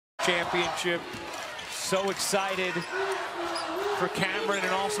championship. So excited for Cameron,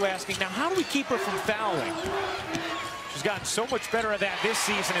 and also asking, now how do we keep her from fouling? She's gotten so much better at that this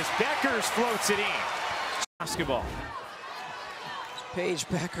season as Bueckers floats it in. Basketball. Paige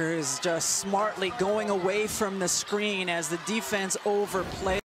Bueckers just smartly going away from the screen as the defense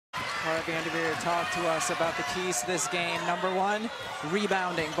overplays. Vanderveer talked to us about the keys to this game. Number one,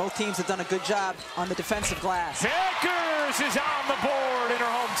 rebounding. Both teams have done a good job on the defensive glass. Bueckers is on the board in her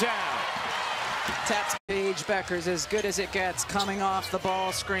hometown. Taps Paige Bueckers as good as it gets, coming off the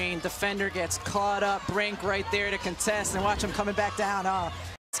ball screen. Defender gets caught up. Brink right there to contest, and watch him coming back down. Oh,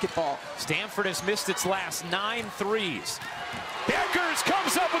 basketball. Stanford has missed its last 9 threes. Bueckers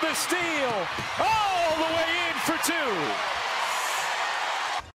comes up with a steal. All the way in for 2.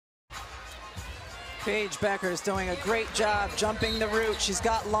 Paige Bueckers doing a great job jumping the route. She's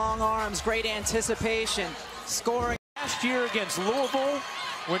got long arms, great anticipation, scoring. Last year against Louisville,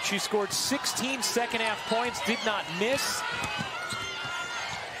 when she scored 16 second-half points, did not miss.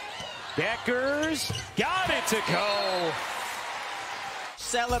 Bueckers got it to go.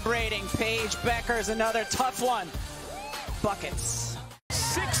 Celebrating Paige Bueckers, another tough one. Buckets.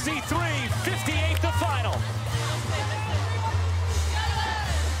 63-58 the final.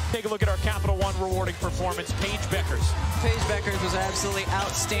 Take a look at our Capital One rewarding performance. Paige Bueckers. Paige Bueckers was absolutely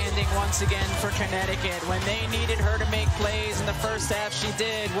outstanding once again for Connecticut. When they needed her to make plays in the first half, she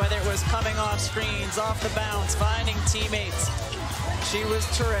did. Whether it was coming off screens, off the bounce, finding teammates, she was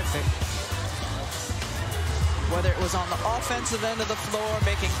terrific. Whether it was on the offensive end of the floor,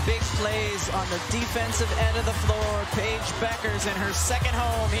 making big plays on the defensive end of the floor, Paige Bueckers in her second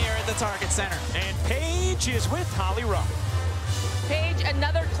home here at the Target Center. And Paige is with Holly Rupp. Paige,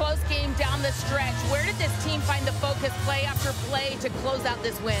 another close game down the stretch. Where did this team find the focus play after play to close out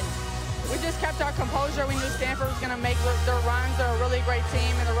this win? We just kept our composure. We knew Stanford was going to make their runs. They're a really great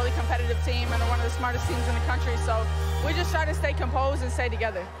team and a really competitive team, and they're one of the smartest teams in the country. So we just try to stay composed and stay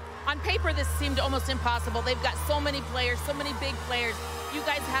together. On paper, this seemed almost impossible. They've got so many players, so many big players. You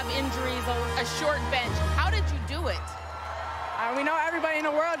guys have injuries, a short bench. How did you do it? We know everybody in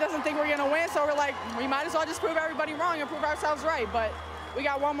the world doesn't think we're going to win, so we're like, we might as well just prove everybody wrong and prove ourselves right. But we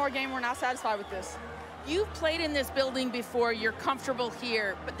got one more game. We're not satisfied with this. You've played in this building before. You're comfortable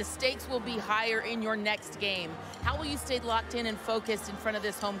here, but the stakes will be higher in your next game. How will you stay locked in and focused in front of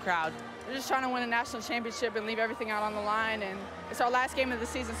this home crowd? We're just trying to win a national championship and leave everything out on the line. And it's our last game of the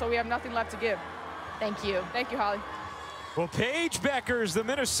season, so we have nothing left to give. Thank you. Thank you, Holly. Well, Paige Bueckers, the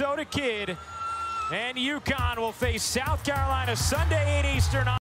Minnesota kid, and UConn will face South Carolina Sunday 8 Eastern.